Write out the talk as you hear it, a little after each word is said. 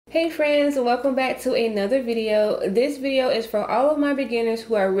Hey friends, welcome back to another video. This video is for all of my beginners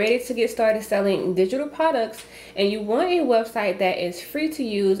who are ready to get started selling digital products and you want a website that is free to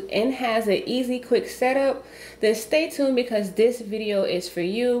use and has an easy, quick setup. Then stay tuned because this video is for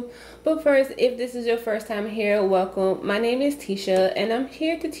you. But first, if this is your first time here, welcome. My name is Tisha and I'm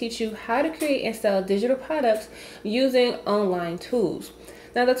here to teach you how to create and sell digital products using online tools.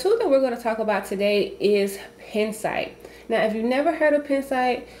 Now the tool that we're going to talk about today is Pensight. Now, if you've never heard of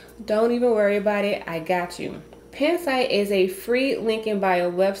Pensight, don't even worry about it. I got you. Pensight is a free link in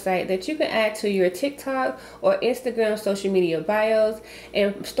bio website that you can add to your TikTok or Instagram social media bios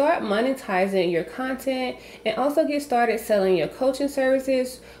and start monetizing your content and also get started selling your coaching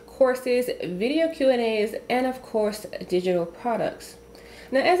services, courses, video Q&As, and of course, digital products.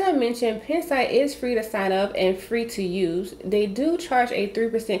 Now, as I mentioned, Pensight is free to sign up and free to use. They do charge a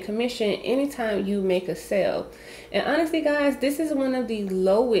 3% commission anytime you make a sale. And honestly, guys, this is one of the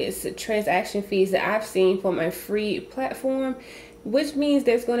lowest transaction fees that I've seen for my free platform, which means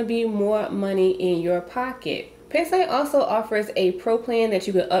there's going to be more money in your pocket. Pensight also offers a pro plan that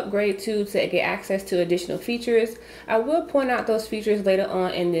you can upgrade to get access to additional features. I will point out those features later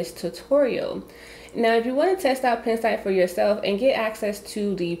on in this tutorial. Now, if you want to test out Pensight for yourself and get access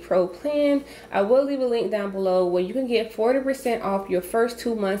to the pro plan, I will leave a link down below where you can get 40% off your first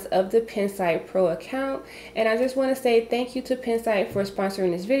 2 months of the Pensight Pro account. And I just want to say thank you to Pensight for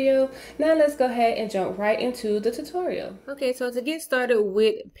sponsoring this video. Now let's go ahead and jump right into the tutorial. Okay, so to get started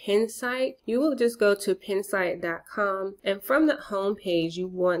with Pensight, you will just go to pensight.com, and from the home page you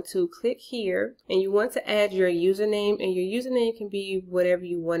want to click here and you want to add your username, and your username can be whatever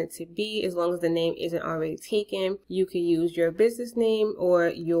you want it to be as long as the name isn't already taken. You can use your business name or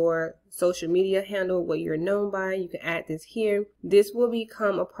your social media handle, what you're known by. You can add this here. This will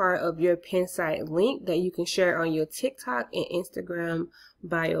become a part of your Pensight link that you can share on your TikTok and Instagram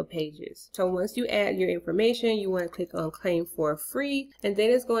bio pages. So once you add your information, you want to click on claim for free, and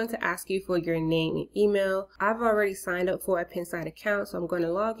then it's going to ask you for your name and email. I've already signed up for a Pensight account, so I'm going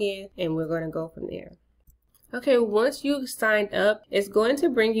to log in and we're going to go from there. Okay, once you've signed up, it's going to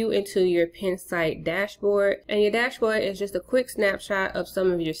bring you into your Pensight dashboard, and your dashboard is just a quick snapshot of some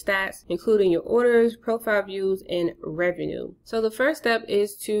of your stats, including your orders, profile views, and revenue. So the first step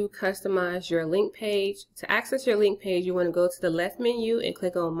is to customize your link page. To access your link page, you want to go to the left menu and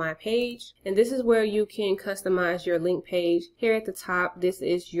click on My Page, and this is where you can customize your link page. Here at the top, this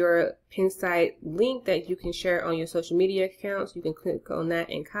is your Pensight link that you can share on your social media accounts. You can click on that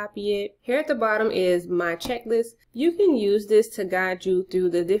and copy it. Here at the bottom is My Checklist. You can use this to guide you through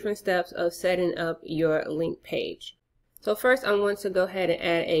the different steps of setting up your link page. So first I'm going to go ahead and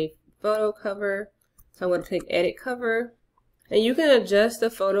add a photo cover. So I'm going to click Edit Cover. And you can adjust the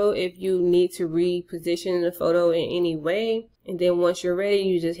photo if you need to reposition the photo in any way. And then once you're ready,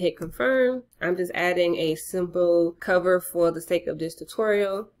 you just hit confirm. I'm just adding a simple cover for the sake of this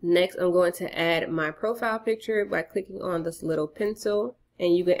tutorial. Next, I'm going to add my profile picture by clicking on this little pencil.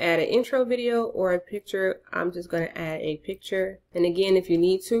 And you can add an intro video or a picture. I'm just going to add a picture. And again, if you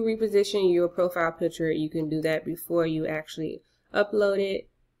need to reposition your profile picture, you can do that before you actually upload it.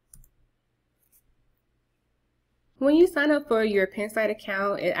 When you sign up for your Pensight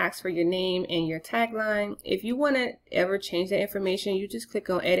account, it asks for your name and your tagline. If you want to ever change that information, you just click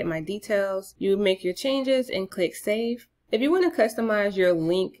on Edit My Details. You make your changes and click Save. If you want to customize your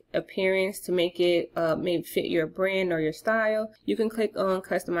link appearance to make it maybe fit your brand or your style, you can click on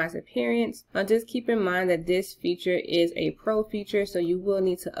Customize Appearance. Just keep in mind that this feature is a pro feature, so you will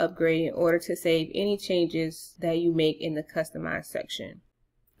need to upgrade in order to save any changes that you make in the Customize section.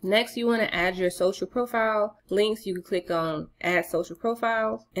 Next, you want to add your social profile links. You can click on Add Social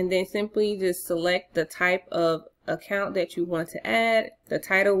Profiles and then simply just select the type of account that you want to add. The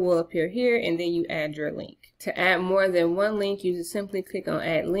title will appear here and then you add your link. To add more than one link, you just simply click on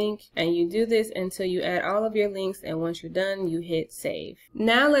Add Link, and you do this until you add all of your links, and once you're done, you hit Save.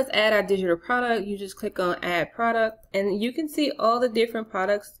 Now let's add our digital product. You just click on Add Product, and you can see all the different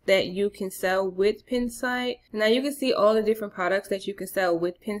products that you can sell with Pensight. Now you can see all the different products that you can sell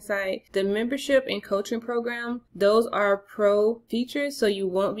with Pensight. The membership and coaching program, those are pro features, so you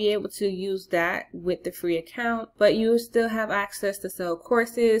won't be able to use that with the free account, but you still have access to sell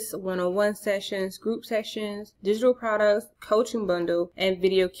courses, one-on-one sessions, group sessions, digital products, coaching bundle, and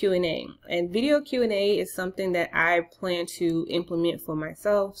video Q&A. And video Q&A is something that I plan to implement for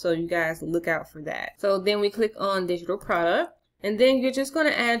myself, so you guys look out for that. So then we click on digital product, and then you're just going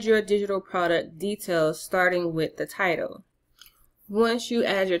to add your digital product details starting with the title. Once you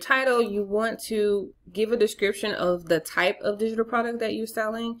add your title, you want to give a description of the type of digital product that you're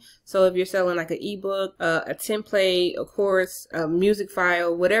selling. So if you're selling like an ebook, a template, a course, a music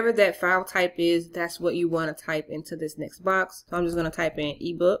file, whatever that file type is, that's what you want to type into this next box. So I'm just going to type in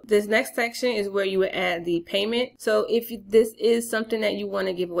ebook. This next section is where you would add the payment. So if this is something that you want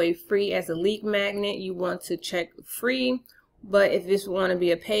to give away free as a lead magnet, you want to check free. But if this want to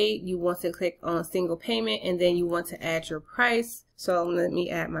be a paid, you want to click on single payment, and then you want to add your price. So let me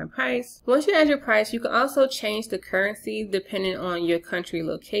add my price. Once you add your price, you can also change the currency depending on your country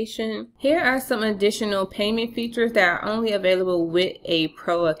location. Here are some additional payment features that are only available with a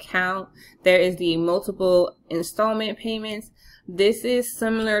pro account. There is the multiple installment payments. This is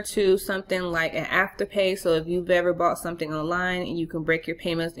similar to something like an Afterpay. So if you've ever bought something online and you can break your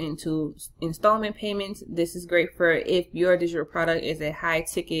payments into installment payments, this is great for if your digital product is a high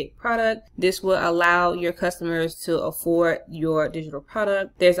ticket product. This will allow your customers to afford your digital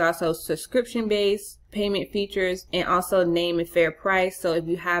product. There's also subscription based payment features and also name and fair price. So if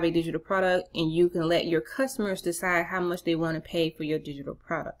you have a digital product, and you can let your customers decide how much they want to pay for your digital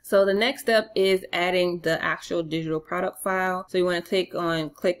product. So the next step is adding the actual digital product file. So you want to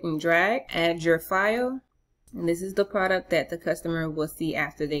click and drag, add your file. And this is the product that the customer will see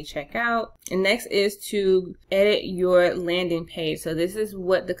after they check out. And next is to edit your landing page. So this is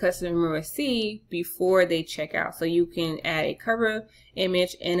what the customer will see before they check out. So you can add a cover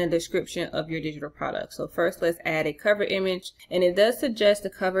image and a description of your digital product. So first let's add a cover image, and it does suggest the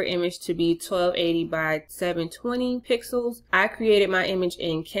cover image to be 1280 by 720 pixels. I created my image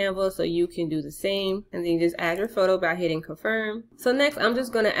in Canva, so you can do the same, and then you just add your photo by hitting confirm. So next I'm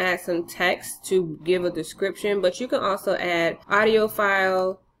just going to add some text to give a description, but you can also add audio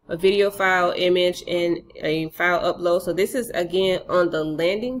file, a video file, image, and a file upload. So this is again on the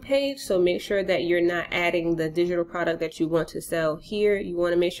landing page, so make sure that you're not adding the digital product that you want to sell here. You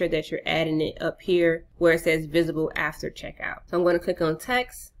want to make sure that you're adding it up here where it says visible after checkout. So I'm going to click on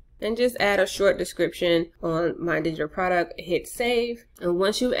text and just add a short description on my digital product, hit save. And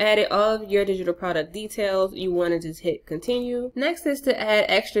once you've added all of your digital product details, you want to just hit continue. Next is to add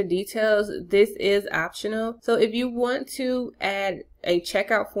extra details. This is optional. So if you want to add a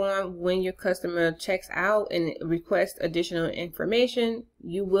checkout form when your customer checks out and requests additional information,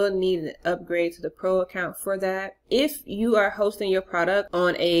 you will need an upgrade to the pro account for that. If you are hosting your product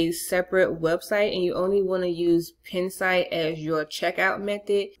on a separate website and you only want to use Pensight as your checkout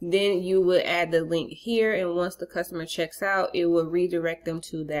method, then you would add the link here, and once the customer checks out, it will redirect them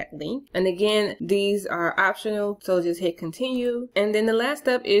to that link. And again, these are optional, so just hit continue. And then the last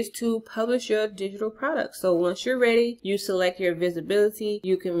step is to publish your digital product. So once you're ready, you select your visibility.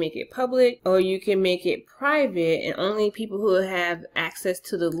 You can make it public or you can make it private, and only people who have access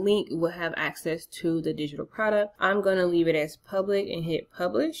to the link will have access to the digital product. I'm going to leave it as public and hit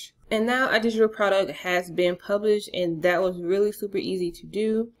publish. And now our digital product has been published, and that was really super easy to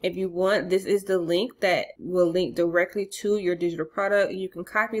do. If you want, this is the link that will link directly to your digital product. You can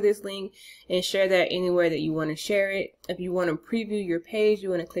copy this link and share that anywhere that you want to share it. If you want to preview your page, you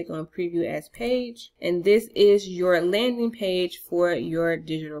want to click on preview as page. And this is your landing page for your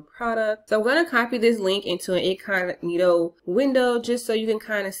digital product. So I'm going to copy this link into an incognito window just so you can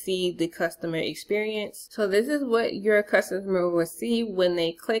kind of see the customer experience. So this is what your customer will see when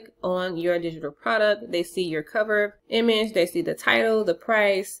they click on your digital product. They see your cover image, they see the title, the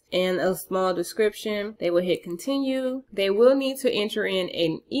price, and a small description. They will hit continue. They will need to enter in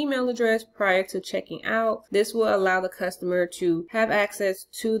an email address prior to checking out. This will allow the customer to have access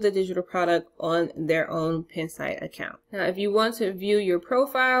to the digital product on their own Pensight account. Now, if you want to view your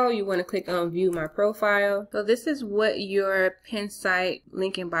profile, you want to click on view my profile. So this is what your Pensight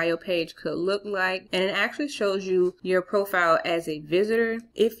link in bio page could look like, and it actually shows you your profile as a visitor.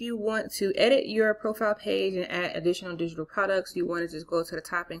 If you want to edit your profile page and add additional digital products, you want to just go to the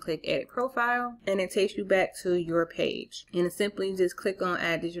top and click edit profile, and it takes you back to your page. And simply just click on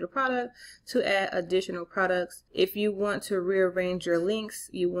add digital product to add additional products. If you want to rearrange your links,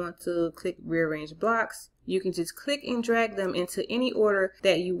 you want to click rearrange blocks. You can just click and drag them into any order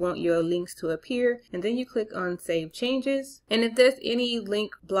that you want your links to appear, and then you click on save changes. And if there's any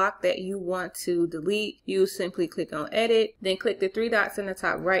link block that you want to delete, you simply click on edit, then click the three dots in the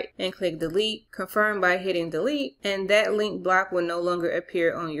top right and click delete. Confirm by hitting delete, and that link block will no longer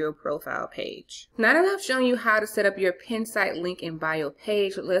appear on your profile page. Now that I've shown you how to set up your Pensight link in bio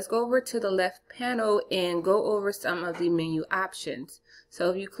page, let's go over to the left panel and go over some of the menu options. So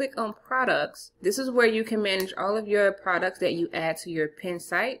if you click on products, this is where you can manage all of your products that you add to your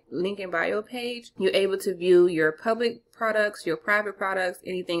Pensight link in bio page. You're able to view your public products, your private products,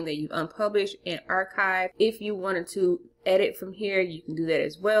 anything that you've unpublished and archived. If you wanted to edit from here, you can do that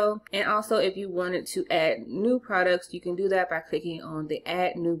as well. And also, if you wanted to add new products, you can do that by clicking on the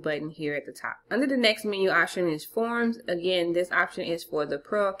add new button here at the top. Under the next menu option is forms. Again, this option is for the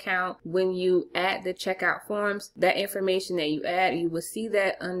pro account. When you add the checkout forms, that information that you add, you will see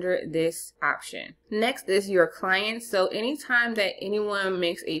that under this option. Next is your clients. So anytime that anyone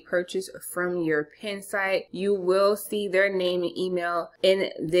makes a purchase from your Pensight, you will see their name and email in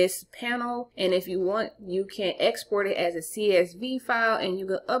this panel. And if you want, you can export it as a CSV file, and you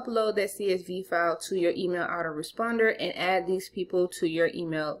can upload that CSV file to your email autoresponder and add these people to your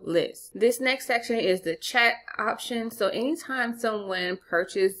email list. This next section is the chat option. So anytime someone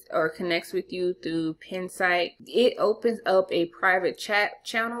purchases or connects with you through Pensight, it opens up a private chat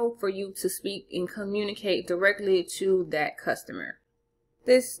channel for you to speak and communicate directly to that customer.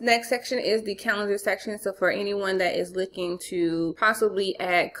 This next section is the calendar section. So for anyone that is looking to possibly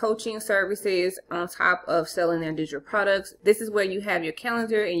add coaching services on top of selling their digital products, this is where you have your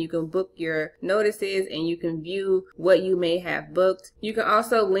calendar and you can book your notices and you can view what you may have booked. You can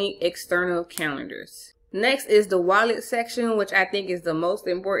also link external calendars. Next is the wallet section, which I think is the most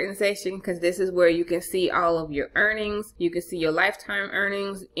important section because this is where you can see all of your earnings. You can see your lifetime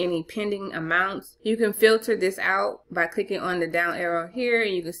earnings, any pending amounts. You can filter this out by clicking on the down arrow here.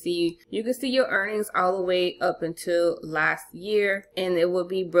 You can see your earnings all the way up until last year, and it will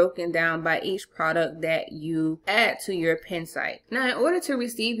be broken down by each product that you add to your Pensight. Now, in order to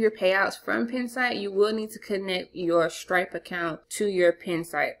receive your payouts from Pensight, you will need to connect your Stripe account to your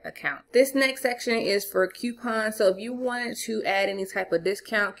Pensight account. This next section is for coupons. So if you wanted to add any type of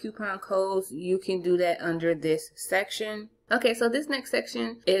discount coupon codes, you can do that under this section. Okay, so this next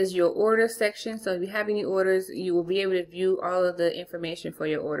section is your order section. So if you have any orders, you will be able to view all of the information for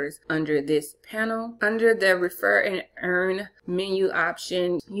your orders under this panel. Under the refer and earn menu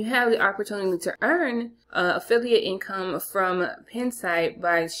option, you have the opportunity to earn affiliate income from Pensight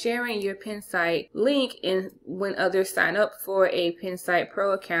by sharing your Pensight link, and when others sign up for a Pensight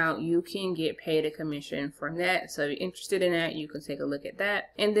Pro account, you can get paid a commission from that. So if you're interested in that, you can take a look at that.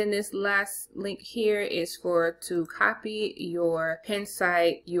 And then this last link here is to copy your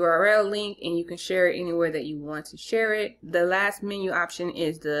Pensight URL link, and you can share it anywhere that you want to share it. The last menu option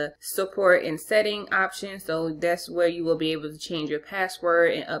is the support and setting option. So that's where you will be able to change your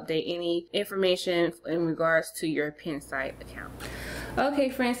password and update any information in regards to your Pensight account. Okay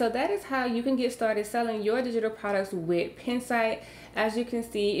friends, so that is how you can get started selling your digital products with Pensight. As you can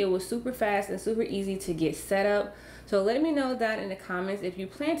see, it was super fast and super easy to get set up. So let me know down in the comments if you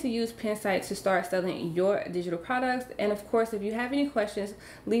plan to use Pensight to start selling your digital products. And of course, if you have any questions,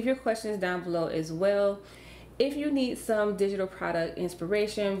 leave your questions down below as well. If you need some digital product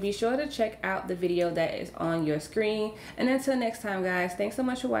inspiration, be sure to check out the video that is on your screen. And until next time, guys, thanks so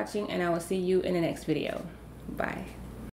much for watching, and I will see you in the next video. Bye.